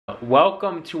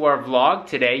welcome to our vlog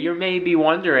today. You may be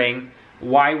wondering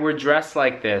why we're dressed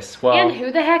like this. Well, and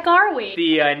who the heck are we?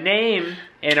 The name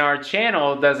in our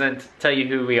channel doesn't tell you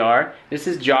who we are. This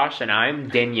is Josh and I'm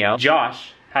Danielle.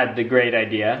 Josh had the great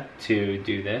idea to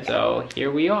do this, so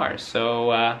here we are.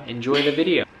 So enjoy the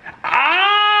video.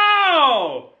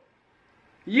 Ow!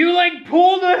 You like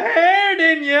pulled the hair,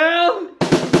 Danielle!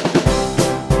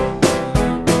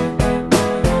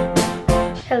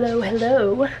 Hello,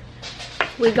 hello.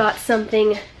 We got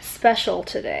something special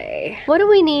today. What do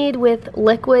we need with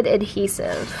liquid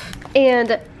adhesive?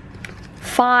 And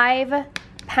 5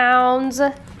 pounds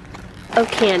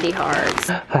of candy hearts.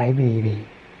 Hi, baby.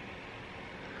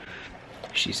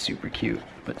 She's super cute,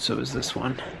 but so is this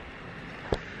one.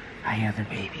 Hi, other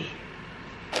baby.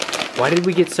 Why did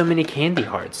we get so many candy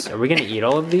hearts? Are we gonna eat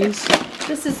all of these?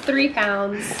 This is 3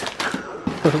 pounds.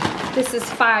 This is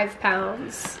 5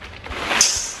 pounds.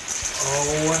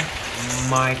 Oh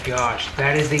my gosh,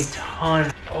 that is a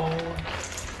ton. Oh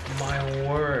my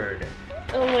word.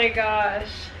 Oh my gosh.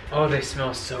 Oh, they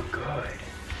smell so good.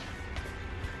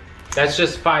 That's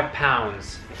just 5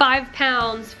 pounds. 5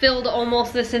 pounds filled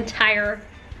almost this entire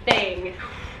thing.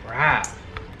 Crap.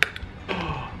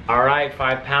 All right,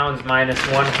 5 pounds minus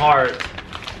 1 heart.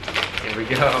 Here we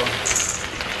go.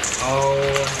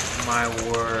 Oh my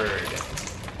word.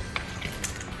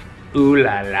 Ooh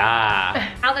la la.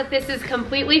 Now that this is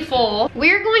completely full,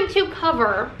 we're going to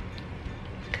cover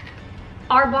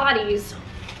our bodies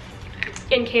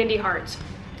in candy hearts.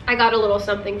 I got a little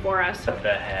something for us. What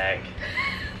the heck?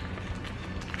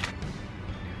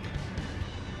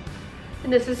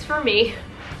 And this is for me.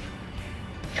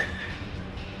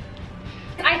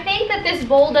 I think that this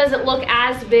bowl doesn't look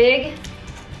as big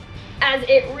as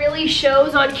it really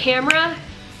shows on camera.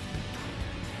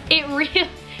 It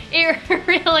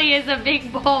really is a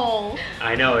big bowl.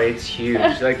 I know, it's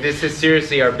huge. Like, this is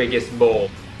seriously our biggest bowl.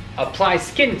 Apply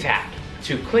skin tack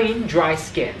to clean, dry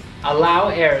skin. Allow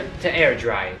air to air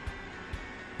dry.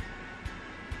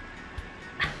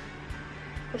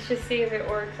 Let's just see if it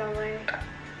works on my...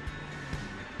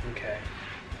 Okay.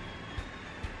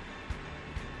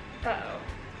 Uh-oh.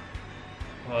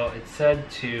 Well, it said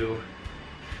to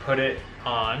put it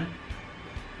on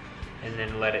and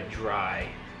then let it dry.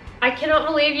 I cannot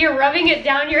believe you're rubbing it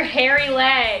down your hairy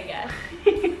leg.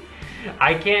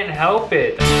 I can't help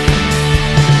it.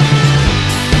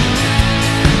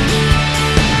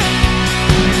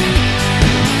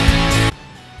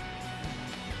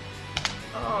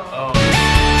 Oh.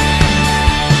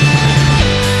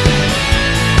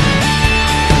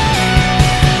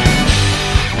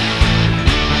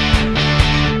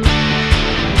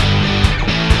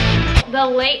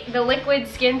 The liquid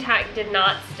skin tack did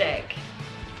not stick.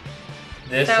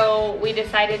 So we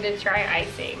decided to try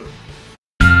icing.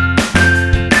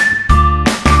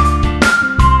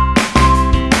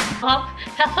 Oh,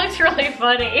 that looks really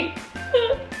funny.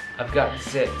 I've got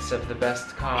zits of the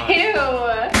best kind. Ew.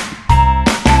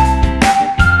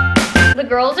 The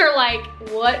girls are like,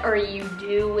 what are you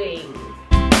doing?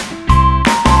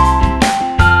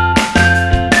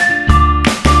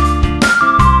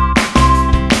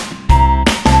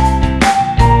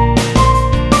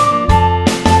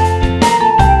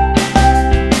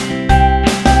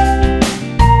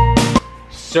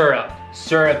 Syrup.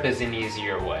 Syrup is an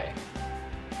easier way.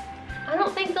 I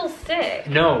don't think they'll stick.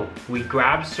 No, we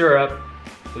grab syrup,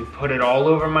 we put it all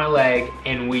over my leg,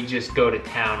 and we just go to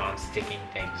town on sticking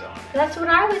things on it. That's what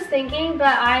I was thinking,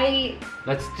 but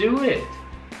Let's do it.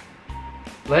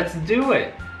 Let's do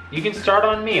it. You can start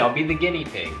on me, I'll be the guinea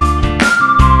pig.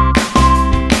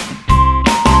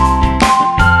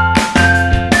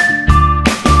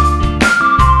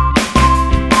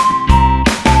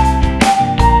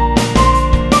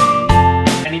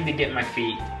 Get my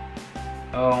feet.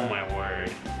 Oh my word.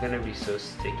 It's gonna be so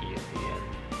sticky at the end.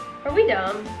 Are we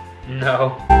dumb?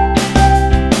 No.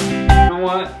 You know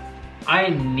what? I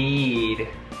need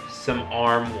some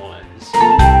arm ones.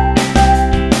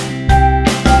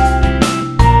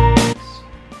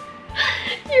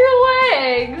 Your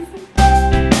legs.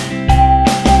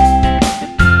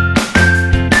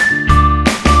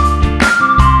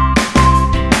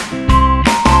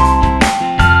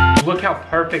 Look how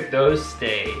perfect those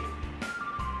stayed.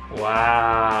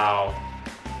 Wow.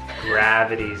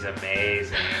 Gravity's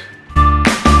amazing.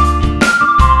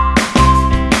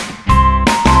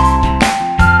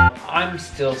 I'm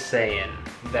still saying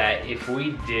that if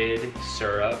we did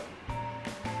syrup,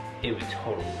 it would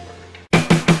totally work.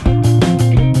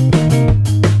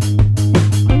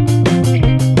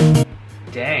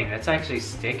 Dang, that's actually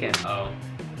sticking. Oh.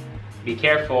 Be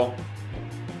careful.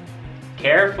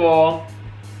 Careful.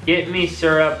 Get me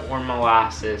syrup or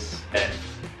molasses.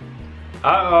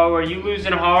 Uh-oh, are you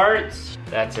losing hearts?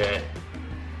 That's it.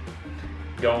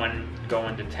 Going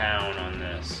to town on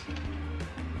this.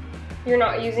 You're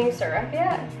not using syrup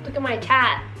yet? Look at my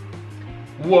tat.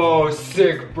 Whoa,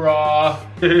 sick, brah.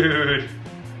 Dude,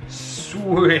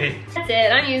 sweet. That's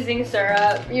it, I'm using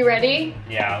syrup. You ready?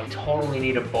 Yeah, we totally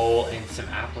need a bowl and some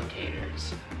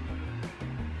applicators.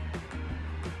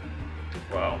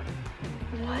 Whoa.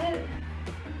 What?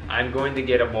 I'm going to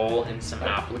get a bowl and some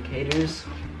applicators.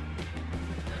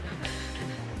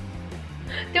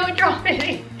 Don't drop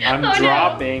it. I'm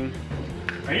dropping.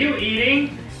 No. Are you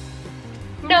eating?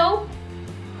 No.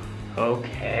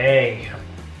 Okay.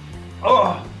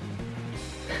 Oh.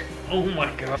 Oh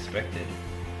my god. Expected.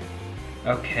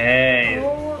 Okay.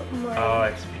 Oh my. Oh,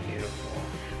 it's beautiful.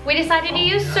 We decided to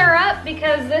use syrup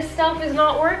because this stuff is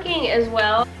not working as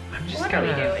well. I'm just What gonna...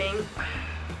 are we doing?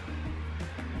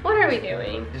 What are we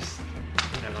doing? Just,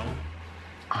 you know,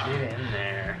 get in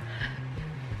there.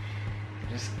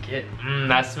 Just get,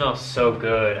 that smells so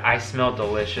good. I smell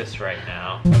delicious right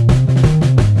now.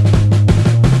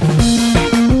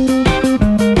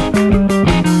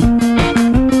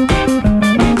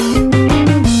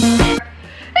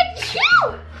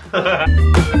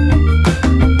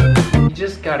 You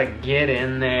just gotta get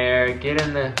in there, get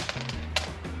in the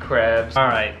crabs. All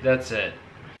right, that's it.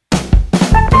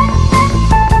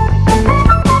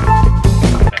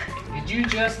 Did you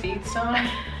just eat some?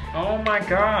 Oh my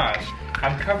gosh.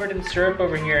 I'm covered in syrup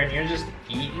over here and you're just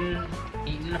eating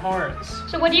hearts.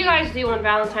 So what do you guys do on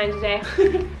Valentine's Day?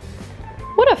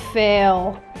 What a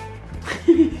fail.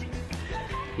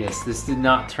 Yes, this did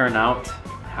not turn out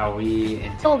how we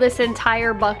Fill this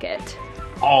entire bucket.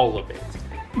 all of it.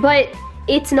 But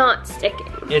it's not sticking.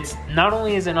 It's not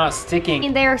only is it not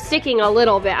sticking. They're sticking a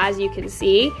little bit, as you can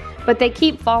see, but they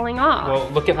keep falling off. Well,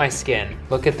 look at my skin.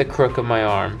 Look at the crook of my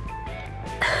arm.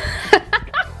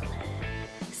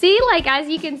 See, like, as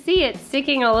you can see, it's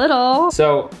sticking a little.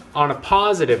 So, on a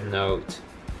positive note,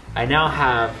 I now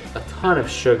have a ton of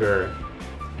sugar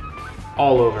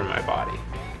all over my body.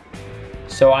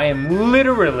 So I am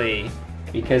literally,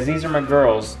 because these are my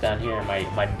girls down here,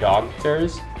 my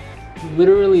doctors,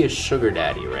 literally a sugar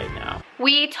daddy right now.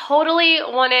 We totally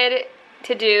wanted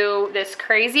to do this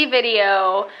crazy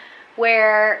video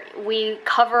where we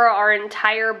cover our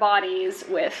entire bodies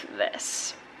with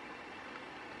this.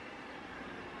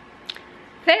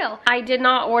 Fail. I did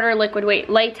not order liquid weight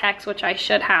latex, which I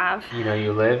should have. You know,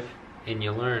 you live and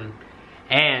you learn.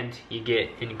 And you get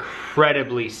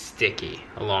incredibly sticky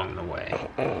along the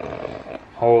way.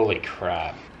 Holy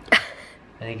crap. I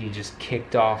think you just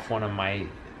kicked off one of my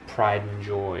pride and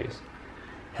joys.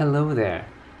 Hello there.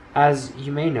 As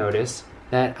you may notice,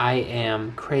 that I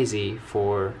am crazy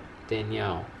for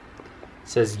Danielle. It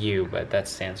says you, but that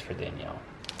stands for Danielle.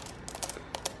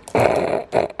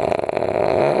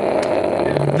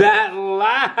 That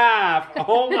laugh!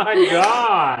 Oh my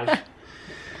gosh!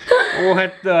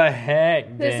 What the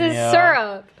heck, This Danielle? is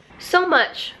syrup. So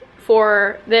much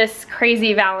for this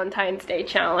crazy Valentine's Day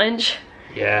challenge.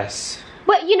 Yes.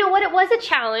 But you know what? It was a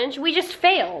challenge. We just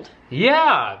failed.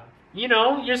 Yeah. You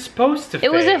know, you're supposed to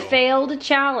fail. It was a failed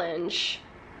challenge.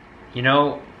 You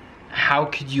know, how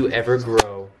could you ever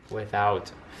grow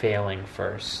without failing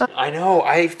first? I know.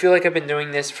 I feel like I've been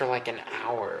doing this for like an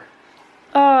hour.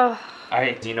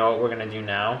 Do you know what we're gonna do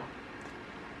now?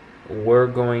 We're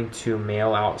going to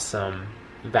mail out some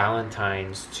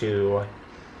Valentines to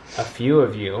a few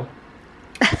of you.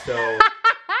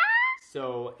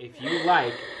 So if you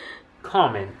like,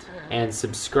 comment, and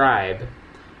subscribe,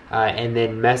 and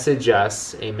then message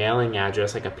us a mailing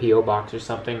address, like a P.O. box or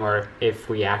something, or if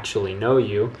we actually know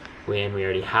you, and we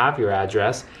already have your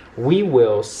address, we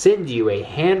will send you a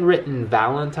handwritten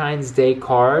Valentine's Day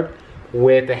card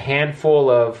with a handful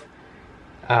of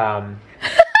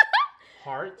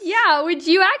hearts. Yeah, would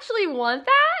you actually want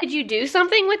that? Could you do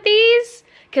something with these?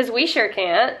 Because we sure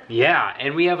can't. Yeah,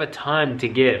 and we have a ton to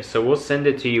give, so we'll send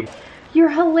it to you. You're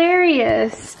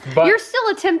hilarious. But- You're still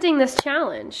attempting this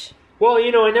challenge. Well,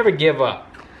 you know, I never give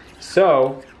up.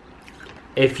 So,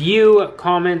 if you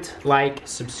comment, like,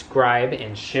 subscribe,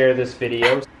 and share this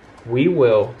video, we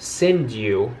will send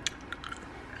you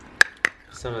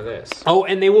some of this. Oh,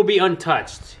 and they will be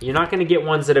untouched. You're not gonna get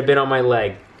ones that have been on my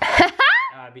leg.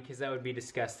 Because that would be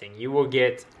disgusting. You will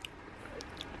get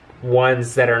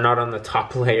ones that are not on the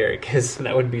top layer, because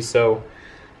that would be so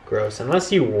gross.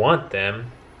 Unless you want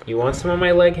them. You want some of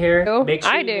my leg hair? Oh, Make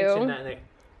sure I you do. mention that in the...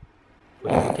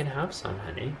 Well, you can have some,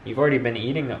 honey. You've already been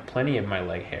eating up plenty of my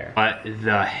leg hair. What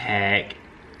the heck?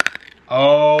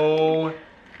 Oh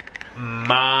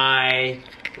my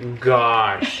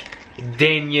gosh.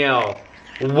 Danielle,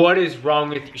 what is wrong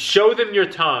with you? Show them your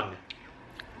tongue.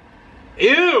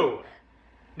 Ew!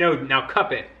 No, now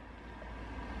cup it.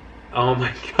 Oh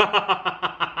my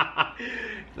god.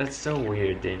 That's so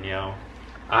weird, Danielle.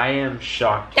 I am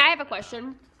shocked. I have a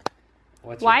question.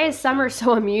 What's Why is Summer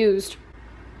so amused?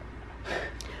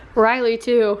 Riley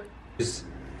too.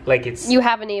 Like it's... You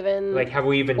haven't even... Like, have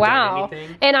we even wow. done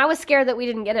anything? And I was scared that we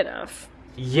didn't get enough.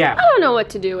 Yeah. I don't know what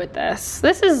to do with this.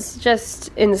 This is just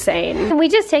insane. Can we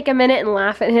just take a minute and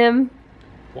laugh at him?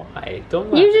 Why?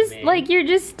 Don't laugh You just, at me. like, you're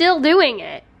just still doing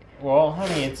it. Well,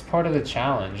 honey, it's part of the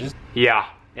challenge. Yeah,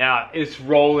 it's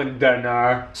rolling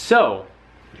dinner. So,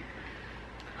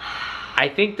 I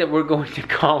think that we're going to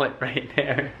call it right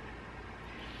there.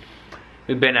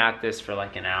 We've been at this for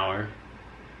like an hour.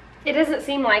 It doesn't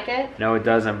seem like it. No, it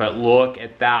doesn't, but look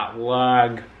at that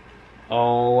lug.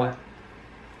 Oh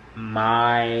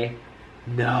my,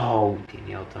 no.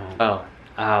 Danielle, don't. Oh,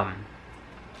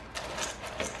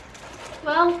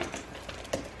 Well,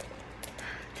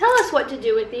 tell us what to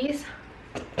do with these.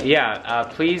 yeah,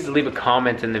 please leave a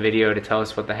comment in the video to tell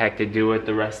us what the heck to do with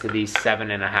the rest of these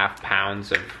 7.5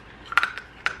 pounds of...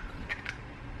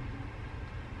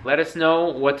 Let us know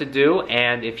what to do,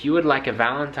 and if you would like a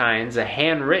Valentine's, a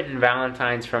handwritten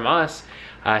Valentine's from us,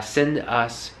 send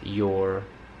us your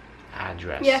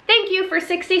address. Yeah. Thank you for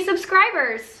 60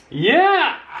 subscribers.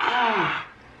 Yeah! Ah.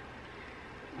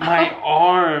 My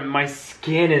arm, my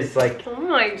skin is like Oh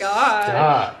my god.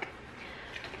 stuck.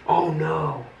 Oh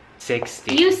no.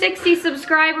 60. You 60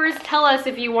 subscribers, tell us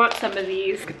if you want some of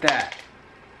these. Look at that.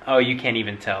 Oh, you can't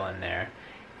even tell in there.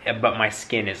 Yeah, but my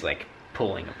skin is like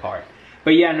pulling apart.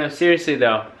 But yeah, no, seriously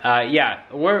though, yeah,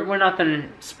 we're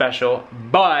nothing special,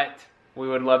 but we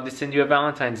would love to send you a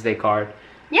Valentine's Day card.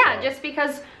 Yeah, So, just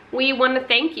because we want to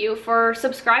thank you for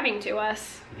subscribing to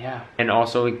us. yeah. And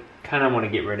also, we kind of want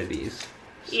to get rid of these.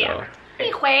 So. Yeah.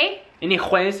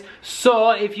 Anyways,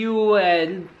 So if you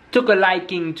took a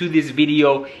liking to this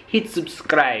video, hit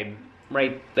subscribe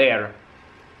right there.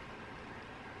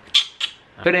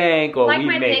 Franco, like we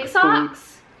my make pig food.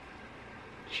 socks.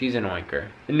 She's an oinker.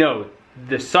 No,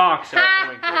 the socks are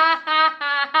oinkers.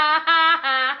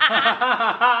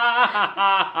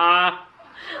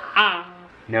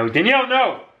 No, Danielle,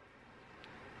 no!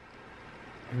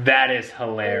 That is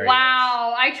hilarious.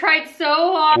 Wow, I tried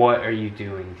so hard. What are you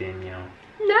doing, Danielle?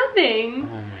 Nothing.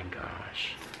 Oh my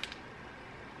gosh.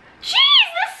 Jeez,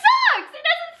 this sucks! It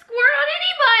doesn't squirt on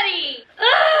anybody!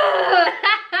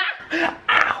 Ugh.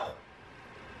 Ow.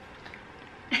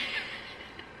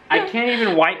 I can't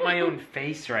even wipe my own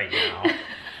face right now.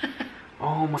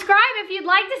 Oh my. Subscribe if you'd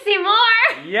like to see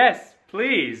more. Yes,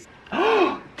 please.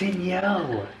 Oh,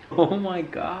 Danielle. Oh my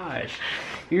gosh.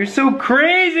 You're so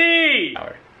crazy.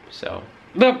 So,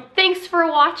 Thanks for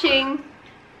watching.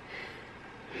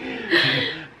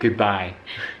 goodbye.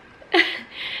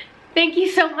 Thank you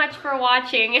so much for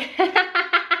watching.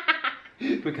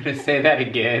 We're gonna say that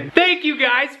again. Thank you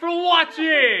guys for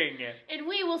watching. And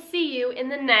we will see you in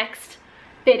the next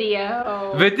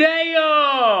video.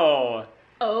 Video.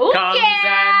 Oh, Comes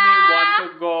yeah. and me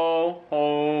want to go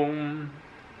home.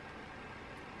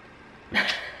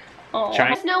 Oh. Try-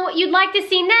 Let us know what you'd like to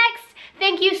see next.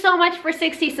 Thank you so much for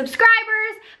 60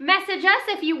 subscribers. Message us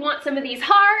if you want some of these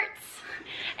hearts.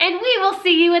 And we will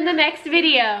see you in the next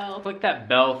video. Click that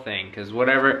bell thing, because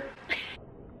whatever.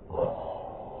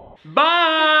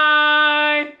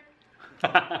 Bye!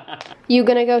 You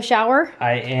gonna go shower?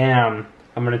 I am.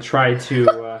 I'm gonna try to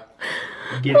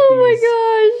get Oh these.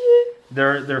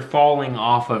 my gosh. They're falling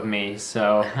off of me,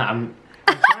 so I'm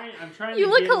trying You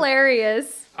to look get-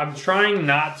 hilarious. I'm trying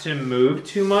not to move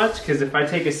too much, because if I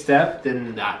take a step,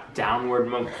 then that downward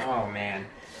move. Oh man,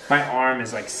 my arm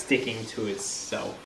is like sticking to itself.